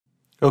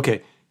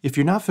Okay, if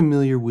you're not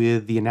familiar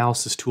with the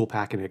Analysis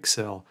ToolPak in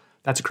Excel,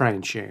 that's a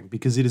crying shame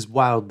because it is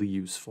wildly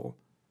useful.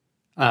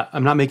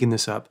 I'm not making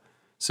this up.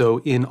 So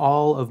in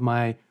all of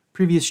my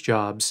previous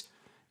jobs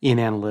in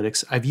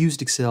analytics, I've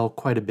used Excel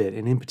quite a bit,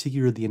 and in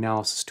particular the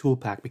Analysis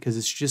ToolPak, because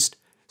it's just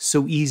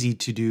so easy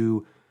to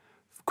do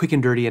quick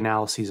and dirty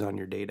analyses on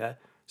your data.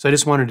 So I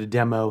just wanted to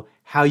demo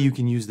how you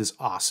can use this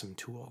awesome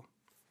tool.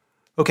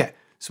 Okay,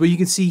 so what you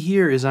can see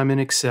here is I'm in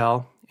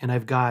Excel and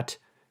I've got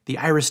the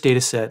iris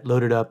data set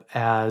loaded up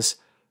as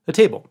a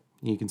table.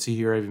 You can see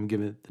here I've even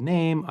given it the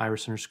name,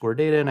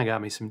 iris_data, and I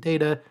got me some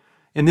data.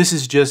 And this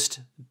is just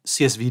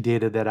CSV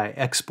data that I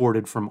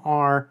exported from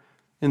R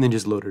and then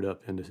just loaded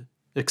up into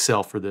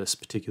Excel for this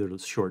particular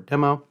short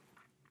demo.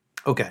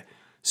 Okay,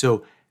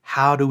 so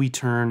how do we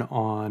turn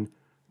on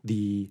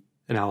the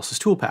Analysis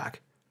ToolPak?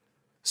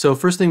 So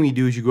first thing we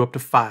do is you go up to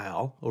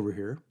File over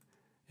here,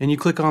 and you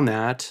click on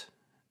that,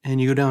 and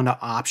you go down to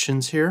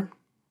Options here,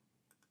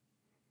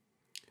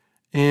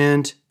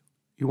 and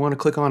you want to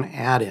click on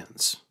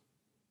Add-ins.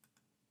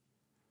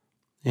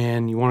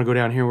 And you want to go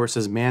down here where it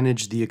says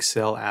Manage the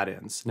Excel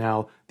Add-ins.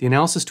 Now, the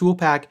Analysis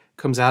ToolPak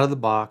comes out of the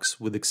box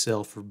with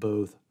Excel for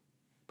both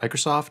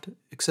Microsoft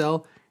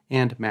Excel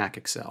and Mac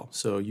Excel,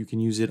 so you can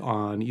use it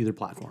on either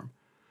platform.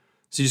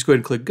 So you just go ahead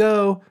and click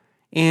Go,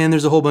 and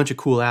there's a whole bunch of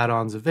cool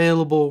add-ons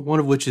available, one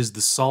of which is the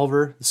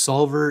Solver. The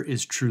Solver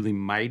is truly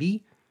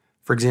mighty.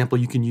 For example,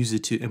 you can use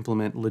it to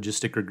implement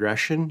logistic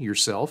regression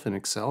yourself in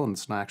Excel, and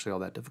it's not actually all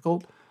that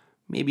difficult.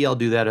 Maybe I'll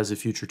do that as a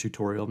future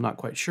tutorial, I'm not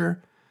quite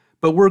sure.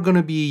 But we're going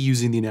to be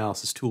using the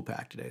Analysis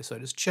ToolPak today. So I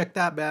just check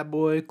that bad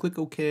boy, click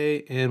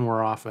OK, and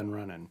we're off and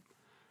running.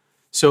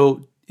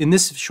 So in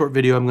this short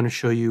video, I'm going to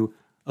show you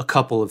a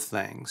couple of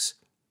things.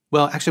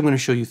 Well, actually, I'm going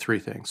to show you three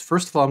things.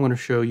 First of all, I'm going to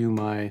show you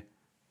my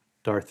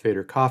Darth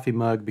Vader coffee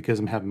mug because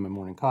I'm having my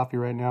morning coffee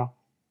right now.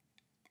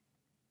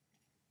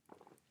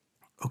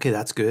 Okay,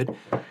 that's good.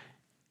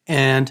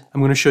 And I'm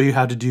going to show you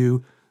how to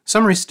do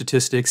summary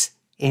statistics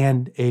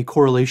and a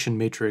correlation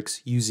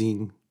matrix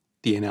using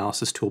the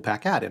Analysis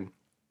ToolPak add-in.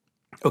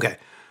 Okay,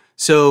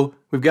 so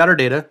we've got our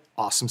data,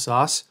 awesome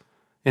sauce.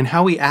 And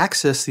how we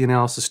access the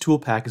Analysis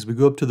ToolPak is we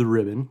go up to the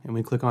ribbon and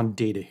we click on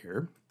Data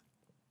here.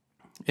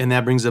 And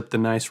that brings up the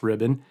nice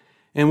ribbon.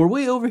 And we're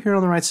way over here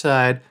on the right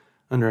side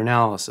under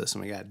Analysis,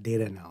 and we got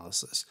Data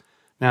Analysis.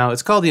 Now,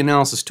 it's called the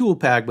Analysis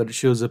ToolPak, but it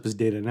shows up as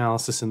Data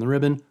Analysis in the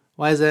ribbon.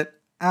 Why is that?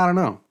 I don't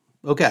know.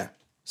 Okay,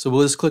 so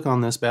we'll just click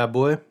on this bad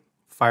boy,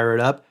 fire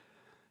it up,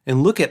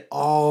 and look at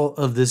all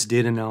of this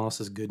data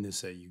analysis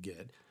goodness that you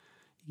get.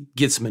 You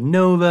get some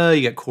ANOVA,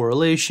 you got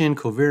correlation,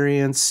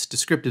 covariance,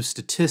 descriptive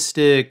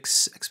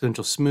statistics,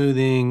 exponential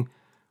smoothing.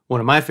 One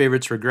of my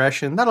favorites,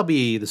 regression. That'll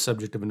be the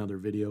subject of another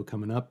video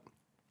coming up.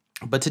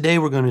 But today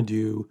we're going to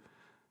do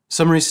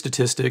summary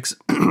statistics,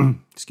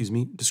 excuse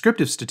me,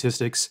 descriptive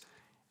statistics,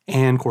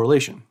 and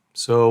correlation.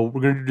 So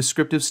we're going to do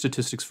descriptive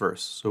statistics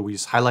first. So we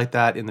just highlight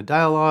that in the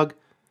dialog,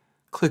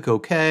 click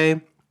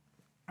OK,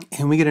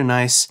 and we get a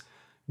nice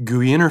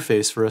GUI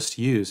interface for us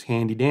to use,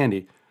 handy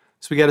dandy.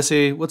 So we got to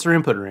say, what's our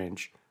input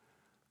range?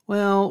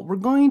 Well, we're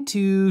going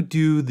to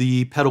do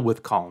the pedal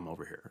width column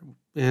over here.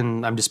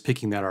 And I'm just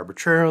picking that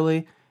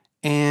arbitrarily.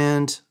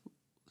 And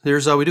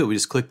here's how we do it. We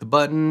just click the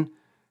button,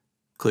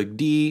 click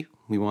D.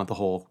 We want the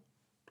whole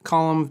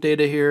column of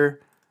data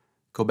here.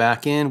 Go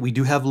back in. We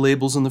do have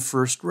labels in the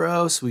first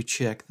row, so we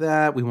check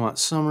that. We want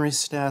summary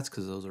stats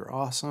because those are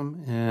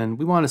awesome. And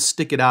we want to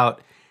stick it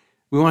out.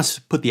 We want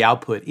to put the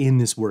output in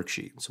this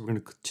worksheet. So we're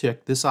going to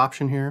check this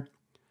option here,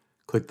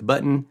 click the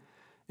button,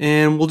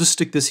 and we'll just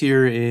stick this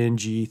here in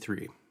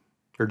G3,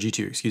 or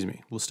G2, excuse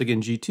me. We'll stick it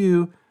in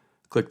G2,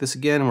 click this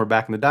again, and we're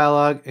back in the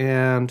dialog,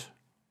 and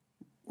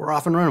we're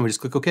off and running. We just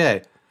click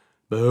OK.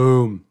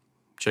 Boom.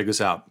 Check this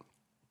out.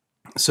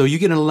 So you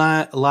get a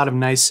lot of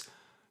nice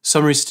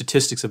summary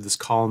statistics of this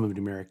column of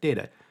numeric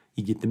data.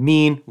 You get the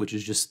mean, which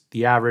is just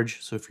the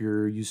average. So if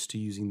you're used to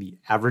using the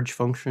average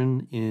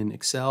function in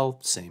Excel,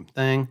 same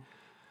thing.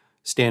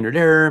 Standard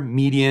error,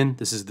 median,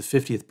 this is the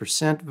 50th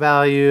percent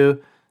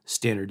value.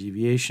 Standard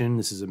deviation,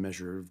 this is a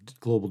measure of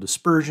global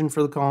dispersion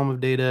for the column of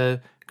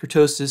data.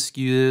 Kurtosis,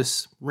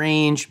 skewness,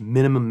 range,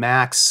 minimum,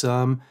 max,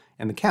 sum,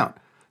 and the count.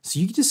 So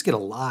you can just get a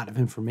lot of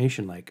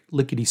information like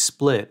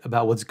lickety-split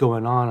about what's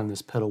going on in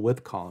this pedal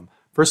width column.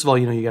 First of all,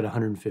 you got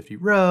 150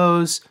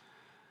 rows.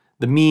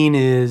 The mean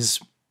is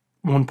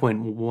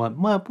 1.1,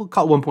 well, we'll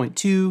call it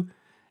 1.2,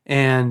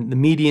 and the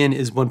median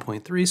is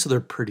 1.3, so they're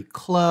pretty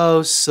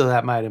close. So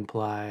that might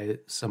imply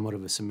somewhat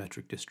of a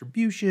symmetric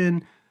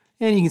distribution.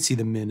 And you can see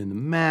the min and the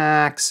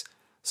max.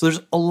 So there's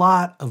a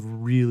lot of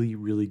really,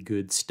 really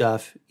good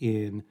stuff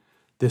in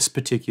this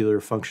particular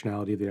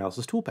functionality of the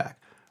Analysis ToolPak.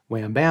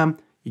 Wham bam,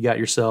 you got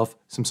yourself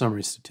some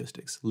summary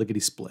statistics,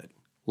 lickety-split.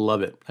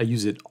 Love it. I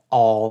use it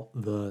all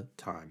the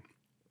time.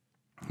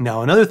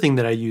 Now, another thing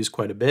that I use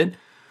quite a bit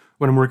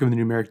when I'm working with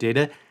numeric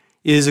data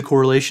is a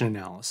correlation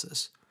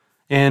analysis.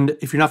 And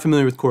if you're not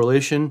familiar with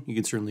correlation, you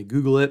can certainly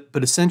Google it.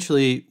 But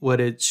essentially what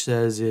it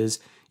says is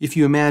if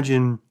you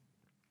imagine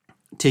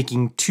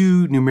taking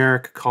two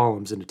numeric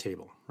columns in a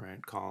table,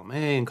 right? Column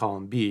A and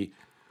column B,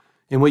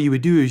 And what you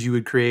would do is you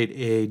would create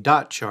a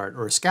dot chart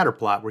or a scatter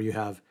plot where you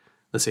have,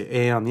 let's say,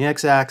 A on the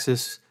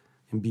x-axis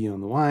and B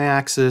on the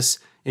y-axis,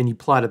 and you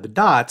plotted the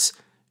dots.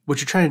 What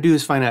you're trying to do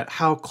is find out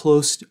how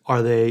close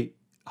are they,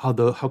 how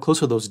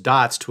close are those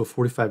dots to a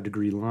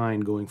 45-degree line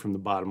going from the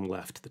bottom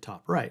left to the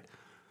top right.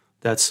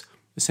 That's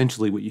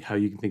essentially how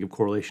you can think of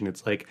correlation.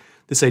 It's like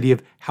this idea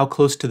of how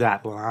close to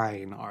that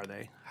line are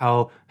they?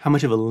 How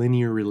much of a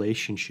linear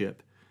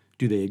relationship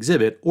do they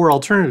exhibit? Or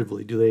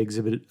alternatively, do they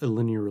exhibit a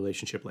linear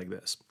relationship like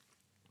this?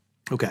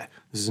 Okay,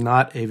 this is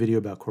not a video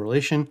about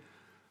correlation,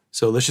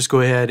 so let's just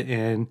go ahead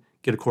and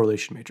get a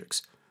correlation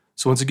matrix.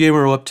 So once again,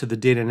 we're up to the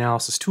Data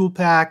Analysis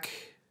ToolPak,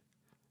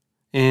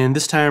 and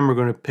this time we're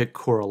going to pick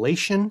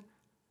correlation.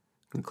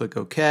 I'm going to click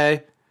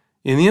OK.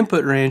 In the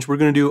input range, we're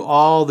going to do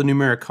all the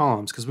numeric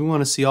columns because we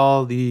want to see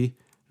all the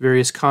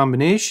various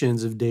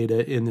combinations of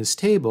data in this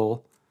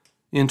table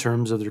in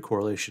terms of their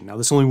correlation. Now,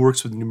 this only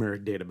works with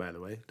numeric data, by the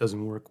way. It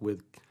doesn't work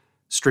with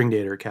string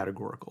data or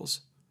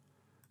categoricals.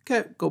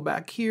 Okay, go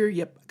back here.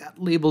 Yep, I got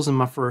labels in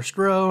my first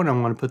row, and I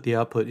want to put the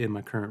output in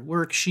my current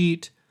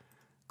worksheet.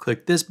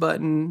 Click this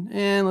button,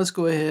 and let's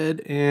go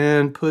ahead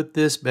and put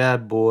this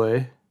bad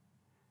boy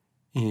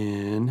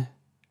in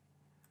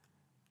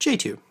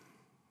J2.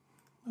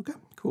 Okay,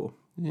 cool.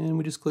 And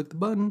we just click the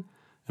button,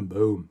 and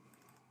boom.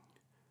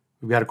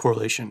 We've got a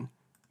correlation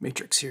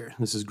matrix here.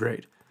 This is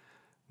great.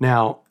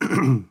 Now,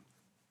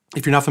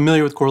 if you're not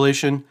familiar with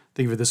correlation,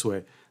 think of it this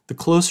way. The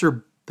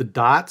closer the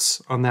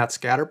dots on that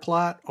scatter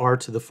plot are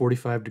to the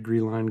 45-degree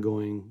line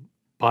going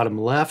bottom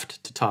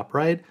left to top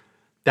right,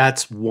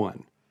 that's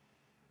 1.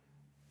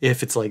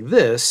 If it's like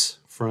this,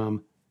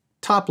 from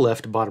top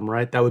left to bottom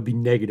right, that would be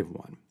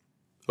 -1.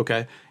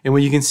 Okay? And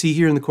what you can see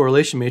here in the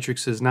correlation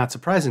matrix is, not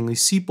surprisingly,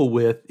 sepal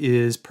width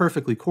is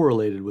perfectly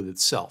correlated with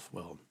itself.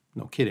 Well,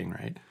 no kidding,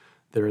 right?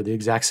 They're the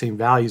exact same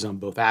values on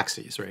both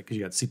axes, right? Because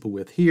you got sepal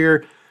width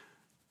here,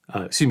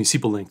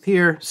 sepal length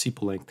here,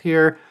 sepal length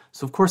here.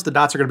 So of course the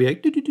dots are going to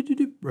be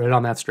like right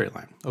on that straight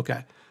line.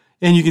 Okay,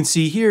 and you can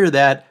see here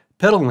that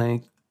petal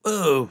length,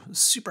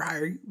 super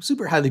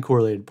highly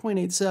correlated,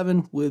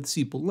 0.87 with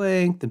sepal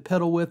length, and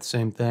petal width,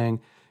 same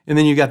thing. And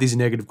then you got these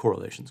negative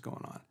correlations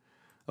going on.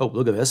 Oh,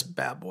 look at this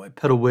bad boy,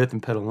 petal width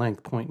and petal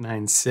length,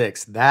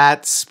 0.96.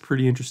 That's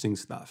pretty interesting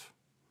stuff.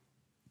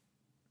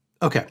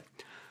 Okay,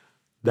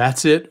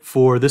 that's it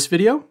for this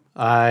video.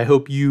 I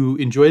hope you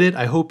enjoyed it.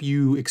 I hope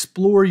you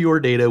explore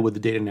your data with the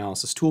Data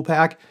Analysis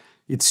ToolPak.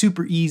 It's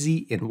super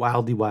easy and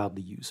wildly,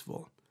 wildly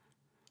useful.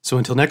 So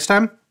until next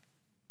time,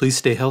 please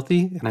stay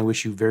healthy, and I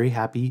wish you very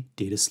happy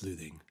data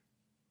sleuthing.